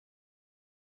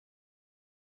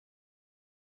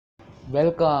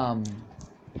Welcome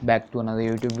back to another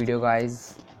YouTube video,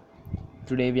 guys.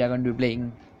 Today we are going to be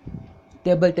playing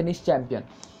table tennis champion.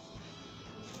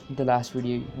 In the last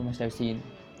video you must have seen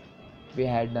we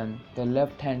had done the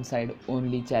left hand side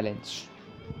only challenge.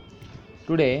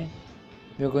 Today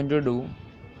we are going to do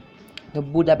the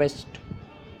Budapest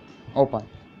Open.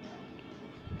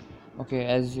 Okay,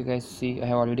 as you guys see, I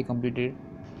have already completed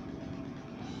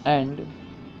and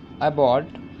I bought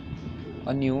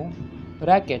a new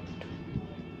racket.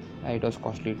 It was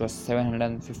costly, it was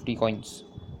 750 coins.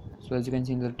 So as you can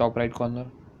see in the top right corner,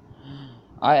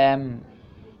 I am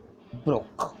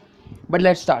broke. But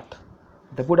let's start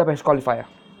the Budapest qualifier.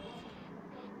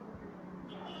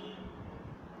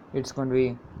 It's going to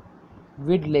be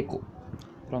Vidleko.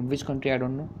 From which country I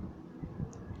don't know.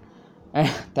 And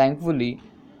thankfully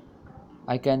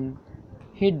I can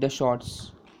hit the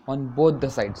shots on both the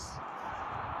sides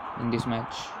in this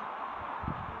match.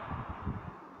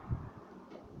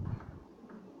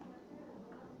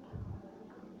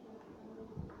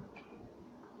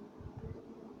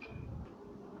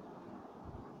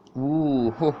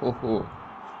 Ooh, ho ho ho.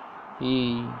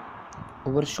 He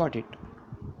overshot it.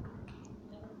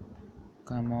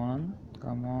 Come on,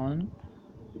 come on.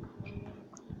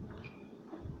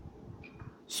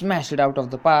 Smash it out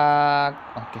of the park.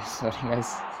 Okay, sorry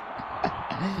guys.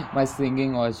 My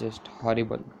singing was just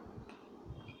horrible.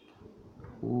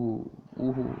 Ooh,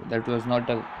 that was not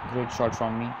a great shot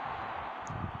from me.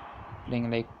 Playing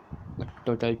like a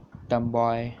total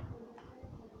tomboy.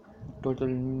 Total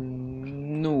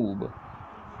noob.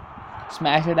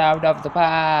 Smash it out of the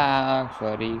park.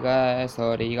 Sorry guys.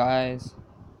 Come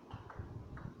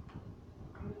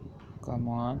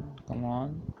on.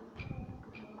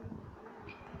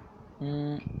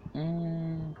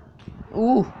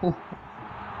 Ooh.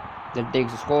 That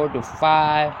takes the score to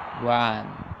 5-1.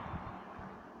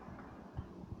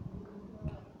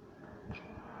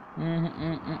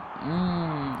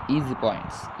 Easy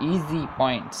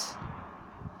points.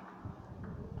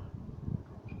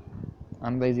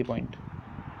 Another easy point.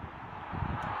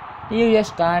 You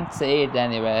just can't say it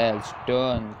anywhere else,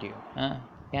 don't you? Huh?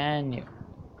 Can you?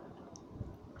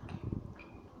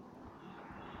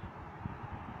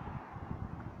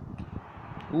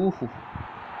 Ooh.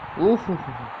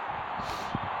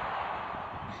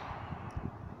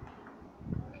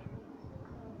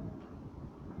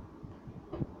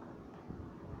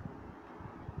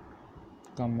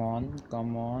 Come on.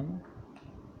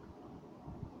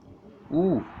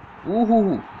 Ooh.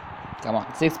 Come on,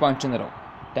 6 points in a row.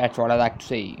 That's what I like to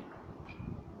say.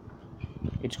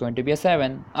 It's going to be a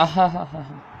 7.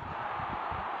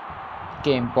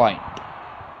 Game point.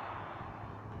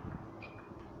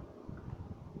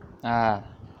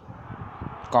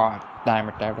 God damn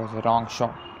it, that was the wrong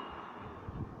shot.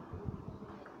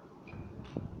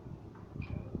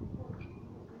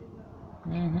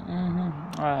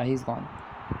 He's gone.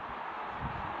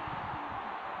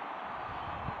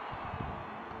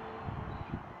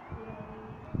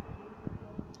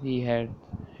 He had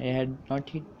not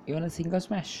hit even a single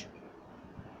smash.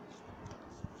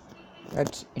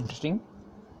 That's interesting.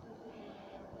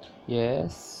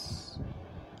 Yes.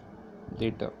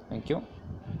 Later. Thank you.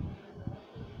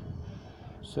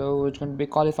 So it's going to be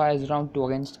qualifiers round 2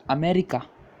 against America.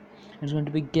 It's going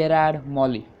to be Gerard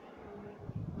Molly.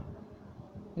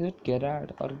 Is it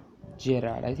Gerard or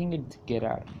Gerard? I think it's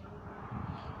Gerard.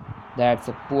 That's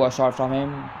a poor shot from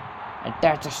him. And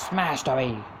that's a smashed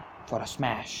away for a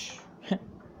smash.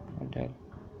 What the hell?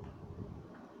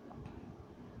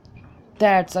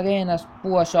 That's again a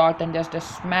poor shot and just a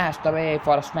smashed away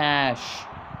for a smash.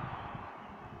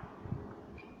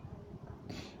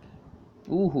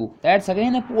 Ooh, that's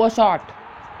again a poor shot.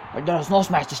 But there was no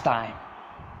smash this time.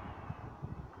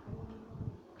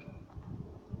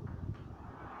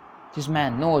 This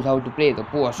man knows how to play the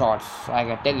poor shots, I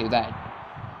can tell you that.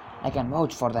 I can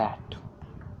vouch for that.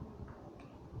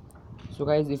 So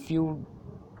guys, if you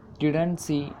didn't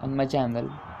see on my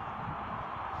channel,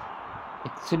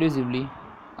 exclusively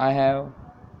I have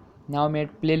now made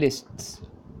playlists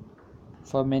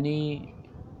for many.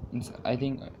 I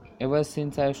think ever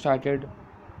since I started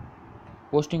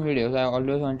posting videos, I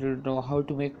always wanted to know how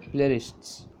to make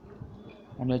playlists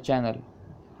on the channel.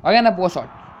 Again a poor shot.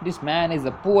 This man is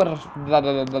a poor man.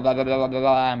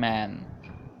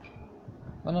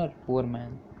 Oh, not poor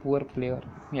man, poor player.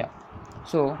 Yeah.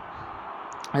 So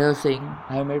as I was saying,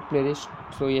 I have made playlist.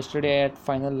 So yesterday at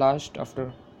final last,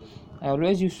 after I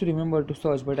always used to remember to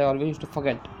search, but I always used to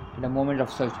forget at the moment of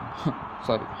searching.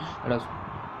 Sorry, that was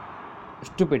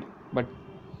stupid. But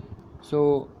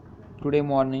so today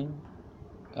morning,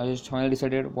 I just finally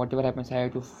decided whatever happens, I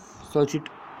have to search it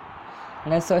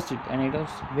and I searched it, and it was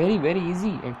very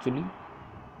easy actually.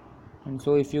 And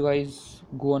so if you guys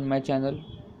go on my channel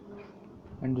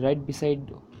and right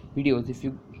beside videos, if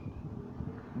you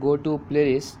go to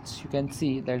playlists, you can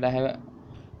see that I have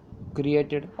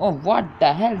created. Oh, what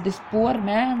the hell, this poor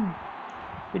man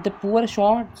with the poor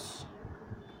shots.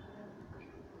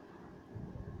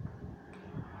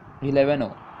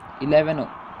 11-0.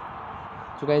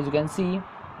 So guys, you can see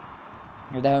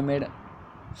that I have made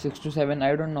 6 to 7,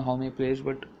 I don't know how many players,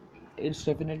 but it's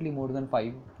definitely more than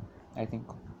 5, I think.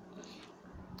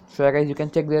 So yeah, guys, you can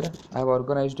check there. I have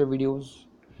organized the videos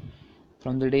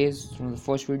from the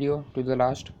first video to the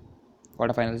last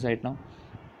quarterfinals right now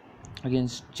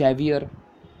against Xavier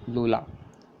Lola.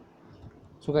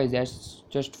 So guys, that's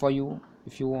just for you.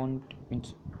 If you want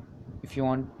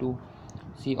to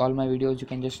see all my videos, you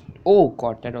can just, oh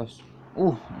god, that was,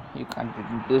 oh, you can't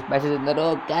read those matches in the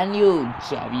row, can you,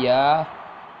 Xavier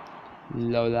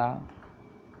Lola?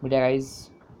 But yeah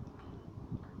guys,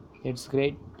 it's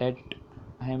great that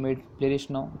I have made playlist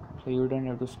now, so you don't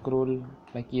have to scroll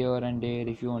like here and there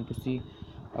if you want to see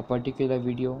a particular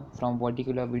video from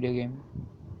particular video game.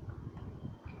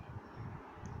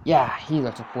 Yeah, he's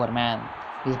also a poor man.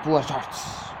 He's poor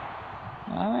shots.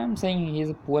 I'm saying he's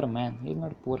a poor man. He's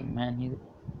not a poor man. He's a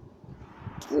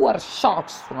poor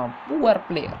shots from a poor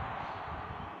player.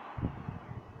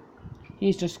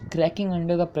 He's just cracking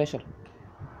under the pressure.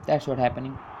 That's what's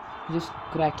happening. He's just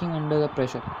cracking under the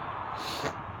pressure.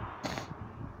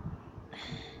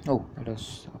 Oh, that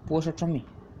was a poor shot from me.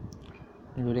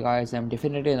 Really, guys, I'm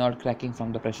definitely not cracking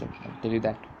from the pressure. I'll tell you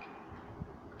that.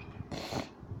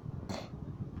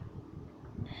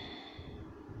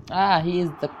 He is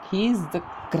the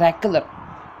crackler.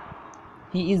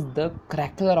 He is the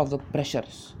crackler of the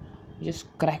pressures. He just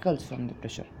crackles from the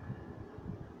pressure.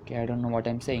 Okay, I don't know what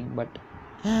I'm saying, but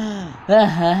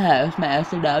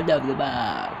smash it out of the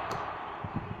mark.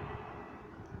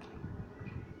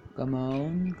 Come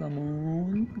on.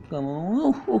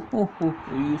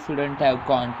 You shouldn't have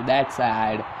gone to that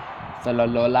side, fellow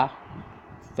Lola.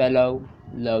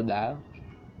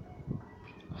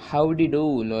 Howdy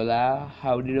do, Lola.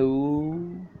 Howdy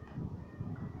do.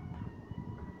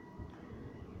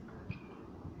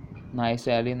 Nice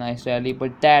rally,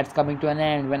 but that's coming to an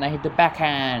end when I hit the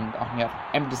backhand on your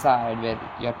empty side where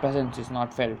your presence is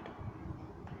not felt.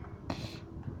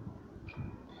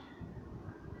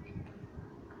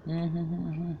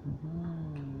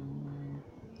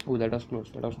 Oh, that was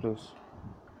close.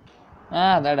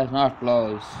 That is not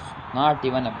close. Not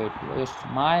even a bit. Just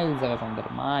miles away from there.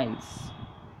 Miles.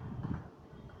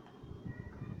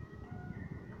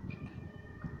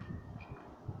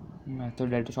 I thought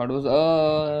that shot was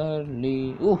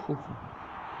early. Ooh.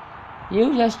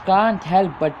 You just can't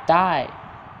help but die.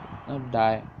 Not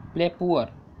die. Play poor.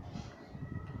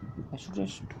 I should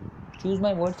just choose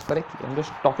my words correctly. I'm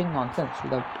just talking nonsense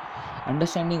without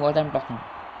understanding what I'm talking.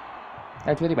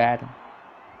 That's very bad.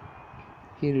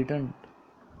 He returned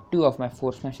 2 of my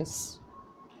 4 smashes.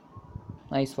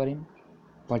 Nice for him.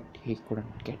 But he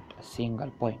couldn't get a single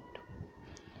point.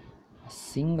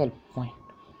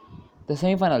 The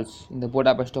semi-finals in the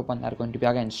Budapest Open are going to be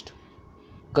against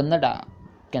Canada.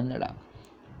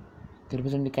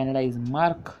 Representing Canada is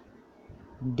Mark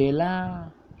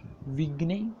Della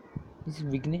Vigne. Is it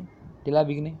Vigne? Della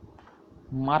Vigne.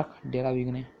 Mark Della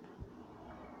Vigne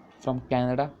from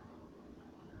Canada.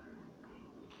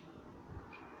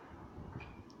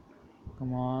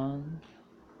 Come on.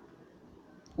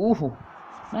 Ooh,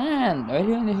 man,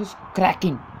 everyone is just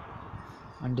cracking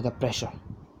under the pressure.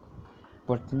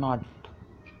 But not.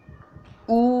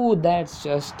 Ooh, that's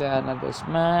just another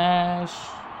smash.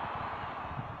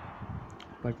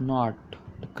 But not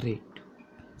the great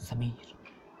Samurai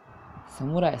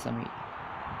Samir.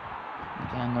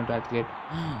 Okay, I'm not that great.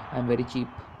 I'm very cheap.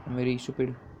 I'm very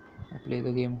stupid. I play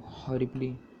the game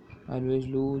horribly. I always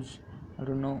lose. I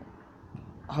don't know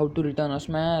how to return a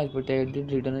smash, but I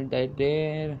did return it right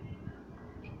there.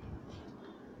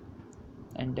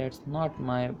 And that's not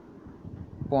my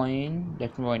point.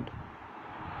 That's my point.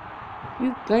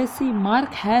 You guys see,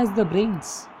 Mark has the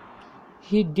brains.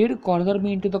 He did corner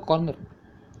me into the corner.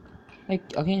 Like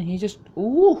again, he just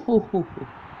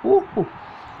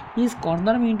he's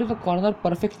cornered me into the corner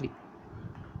perfectly,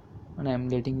 and I'm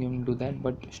letting him do that.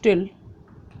 But still,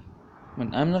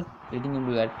 I'm not letting him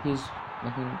do that. He's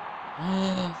making.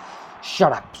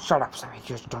 Shut up! I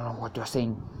just don't know what you're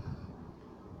saying.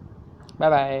 Bye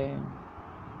bye.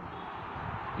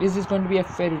 This is going to be a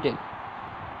fairy tale.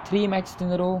 3 matches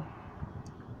in a row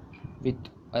with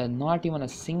not even a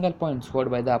single point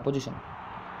scored by the opposition.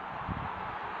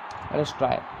 Let us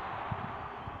try.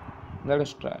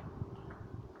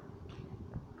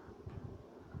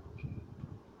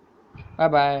 Bye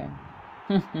bye.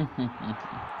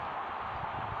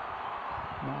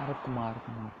 Mark.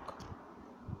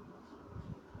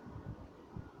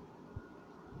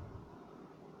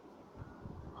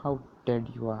 How dead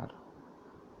you are.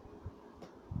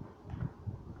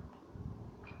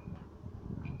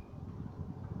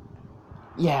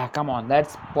 Yeah, come on,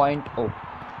 that's point O.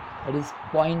 That is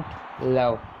point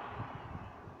love.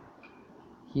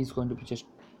 He's going to be just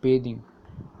bathing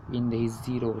in his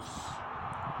zeros.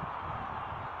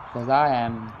 Because I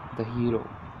am the hero.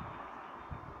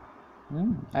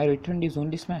 I returned his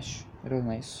only smash. It was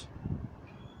nice.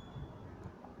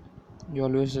 You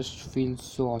always just feel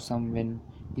so awesome when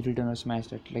you return a smash.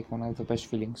 That's like one of the best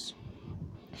feelings.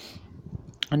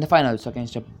 And the finals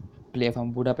against a player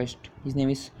from Budapest. His name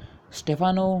is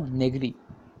Stefano Negri.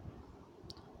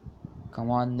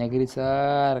 Come on, Negri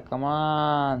sir. Come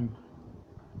on.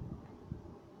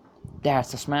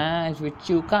 That's a smash which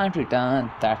you can't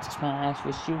return. That's a smash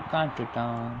which you can't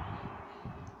return.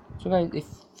 So guys, if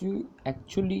you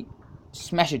actually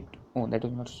smash it. Oh, that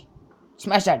was not.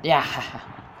 Smash that. Yeah.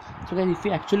 So guys, if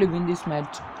we actually win this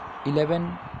match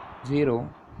 11-0,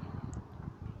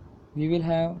 we will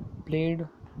have played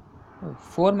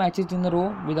 4 matches in a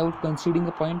row without conceding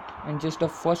a point, and just the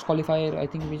first qualifier I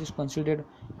think we just conceded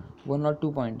 1 or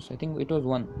 2 points. I think it was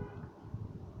 1.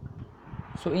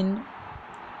 So in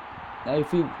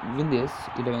if we win this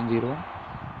 11-0,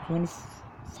 so in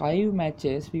 5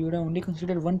 matches we would have only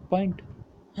conceded 1 point.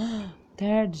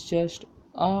 That's just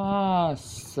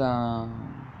awesome.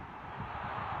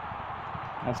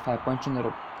 That's 5 points in a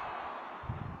row.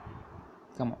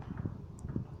 Come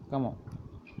on.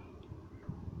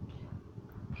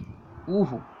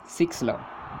 Ooh, 6 love.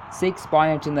 6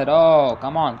 points in a row.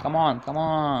 Come on.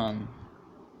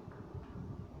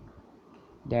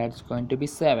 That's going to be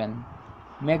 7.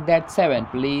 Make that 7,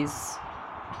 please.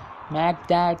 Make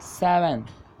that 7.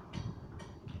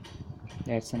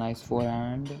 That's a nice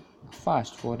forehand.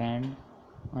 Fast forehand.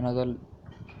 Another.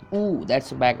 Ooh,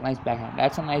 that's a nice backhand.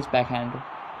 That's a nice backhand.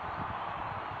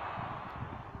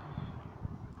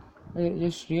 I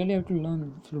just really have to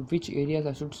learn through which areas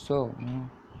I should serve.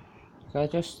 I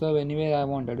just serve anywhere I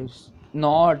want. That is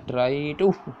not right.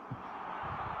 Ooh.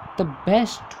 The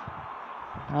best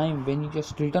time when you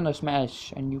just return a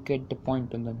smash and you get the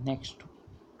point on the next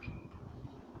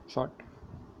shot.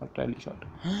 Not really shot.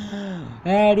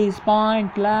 That is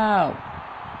point love.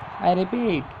 I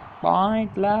repeat,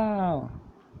 point love.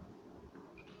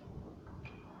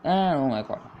 And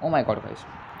oh my god guys,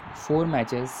 4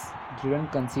 matches, didn't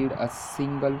concede a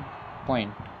single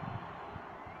point.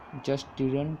 Just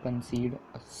didn't concede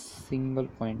a single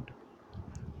point.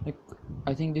 Like,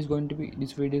 I think this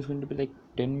video is going to be like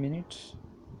 10 minutes.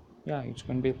 Yeah, it's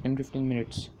going to be 10-15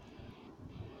 minutes.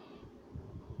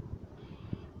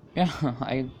 Yeah,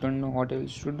 I don't know what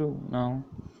else to do now.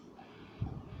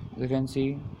 You can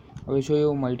see, I will show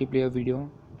you a multiplayer video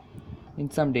in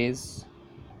some days.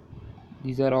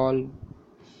 These are all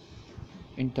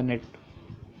internet.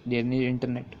 They need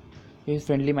internet. Here's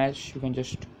friendly match. You can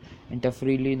just enter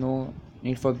freely, no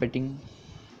need for betting.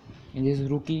 In this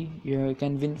rookie, you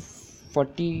can win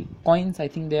 40 coins, I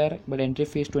think they are, but entry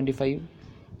fee is 25.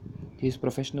 He is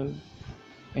professional.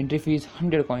 Entry fee is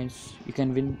 100 coins. You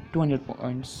can win 200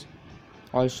 points.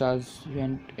 All stars,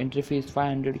 entry fee is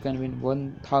 500. You can win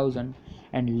 1000.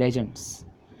 And legends,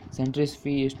 so entry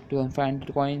fee is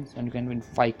 2500 coins, and you can win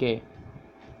 5k.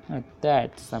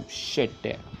 That's some shit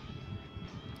there.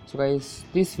 So guys,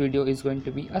 this video is going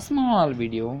to be a small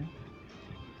video.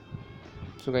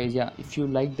 So guys, yeah, if you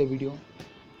like the video,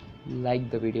 like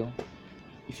the video.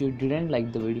 If you didn't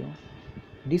like the video,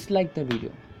 dislike the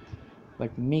video,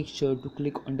 but make sure to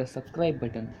click on the subscribe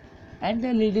button and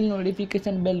the little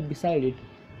notification bell beside it.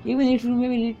 Even if it may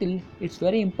be little, it's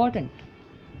very important.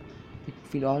 It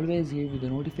will always give you the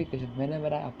notification whenever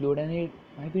I upload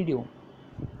my video.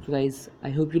 So guys, I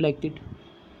hope you liked it.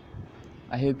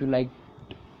 I hope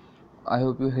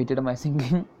you hated my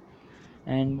singing,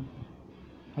 and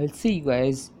I'll see you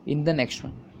guys in the next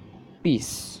one.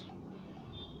 Peace.